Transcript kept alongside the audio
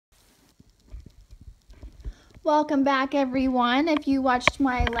Welcome back, everyone. If you watched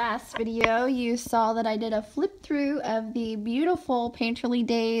my last video, you saw that I did a flip through of the beautiful Painterly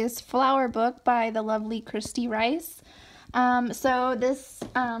Days flower book by the lovely Kristy Rice.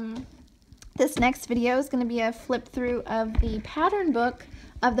 This next video is going to be a flip through of the pattern book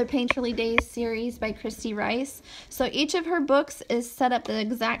of the Painterly Days series by Kristy Rice. So each of her books is set up the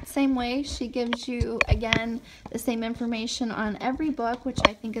exact same way. She gives you, again, the same information on every book, which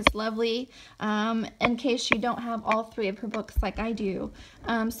I think is lovely, in case you don't have all three of her books like I do.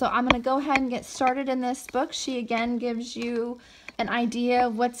 So I'm going to go ahead and get started in this book. She again gives you an idea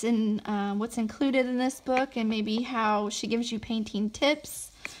of what's included in this book, and maybe how she gives you painting tips.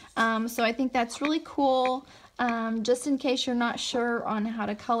 So I think that's really cool. Just in case you're not sure on how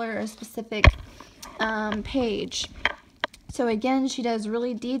to color a specific page. So again, she does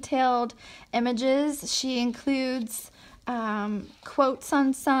really detailed images. She includes quotes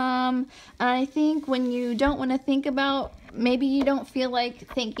on some, and I think when you don't want to think about, maybe you don't feel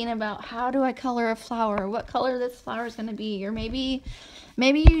like thinking about how do I color a flower, what color this flower is going to be, or maybe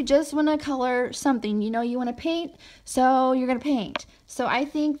you just want to color something, you know, you want to paint, so you're going to paint. So I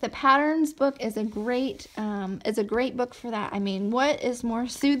think the patterns book is a great book for that. I mean, what is more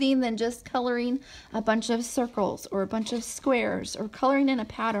soothing than just coloring a bunch of circles or a bunch of squares, or coloring in a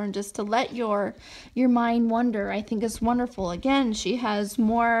pattern just to let your mind wander? I think it's wonderful. Again, she has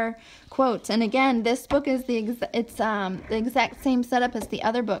more quotes, and again, this book is the exact same setup as the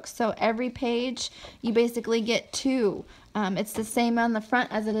other books. So every page you basically get two. It's the same on the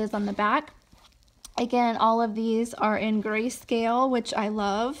front as it is on the back. Again, all of these are in grayscale, which I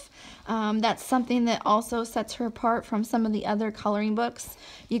love. That's something that also sets her apart from some of the other coloring books.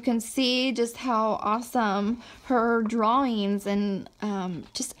 You can see just how awesome her drawings and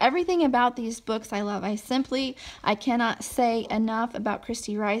just everything about these books I love. I cannot say enough about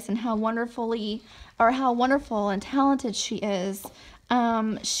Kristy Rice and how wonderful and talented she is.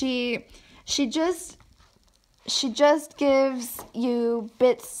 She just gives you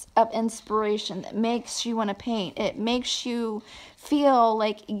bits of inspiration that makes you want to paint. It makes you feel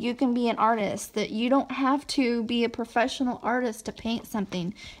like you can be an artist, that you don't have to be a professional artist to paint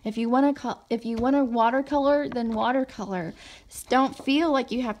something. If you want to watercolor, then watercolor. Don't feel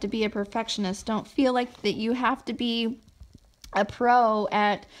like you have to be a perfectionist. Don't feel like that you have to be a pro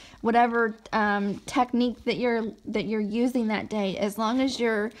at whatever technique that you're using that day. As long as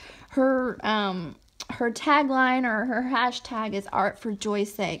her tagline or her hashtag is art for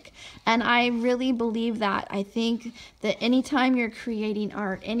joy's sake. And I really believe that. I think that anytime you're creating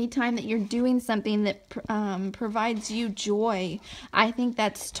art, anytime that you're doing something that provides you joy, I think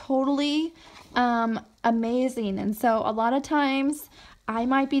that's totally amazing. And so a lot of times I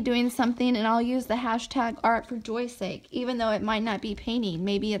might be doing something and I'll use the hashtag art for joy's sake, even though it might not be painting.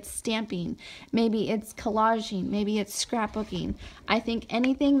 Maybe it's stamping, maybe it's collaging, maybe it's scrapbooking. I think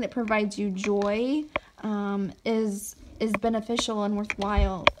anything that provides you joy is beneficial and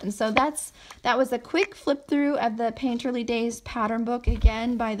worthwhile. And so that was a quick flip through of the Painterly Days pattern book,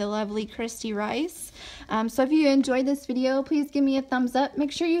 again by the lovely Kristy Rice. So if you enjoyed this video, please give me a thumbs up.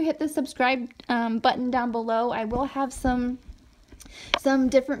 Make sure you hit the subscribe button down below. I will have some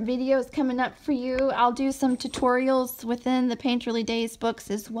different videos coming up for you. I'll do some tutorials within the Painterly Days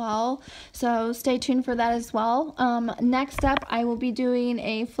books as well, so stay tuned for that as well. Next up, I will be doing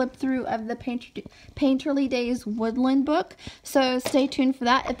a flip through of the Painterly Days woodland book, so stay tuned for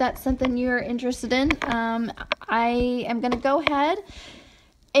that if that's something you're interested in. I am going to go ahead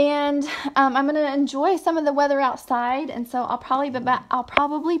and I'm going to enjoy some of the weather outside, and so I'll probably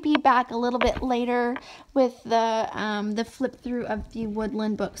be back a little bit later with the flip through of the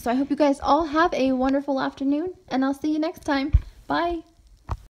woodland book. So I hope you guys all have a wonderful afternoon, and I'll see you next time. Bye.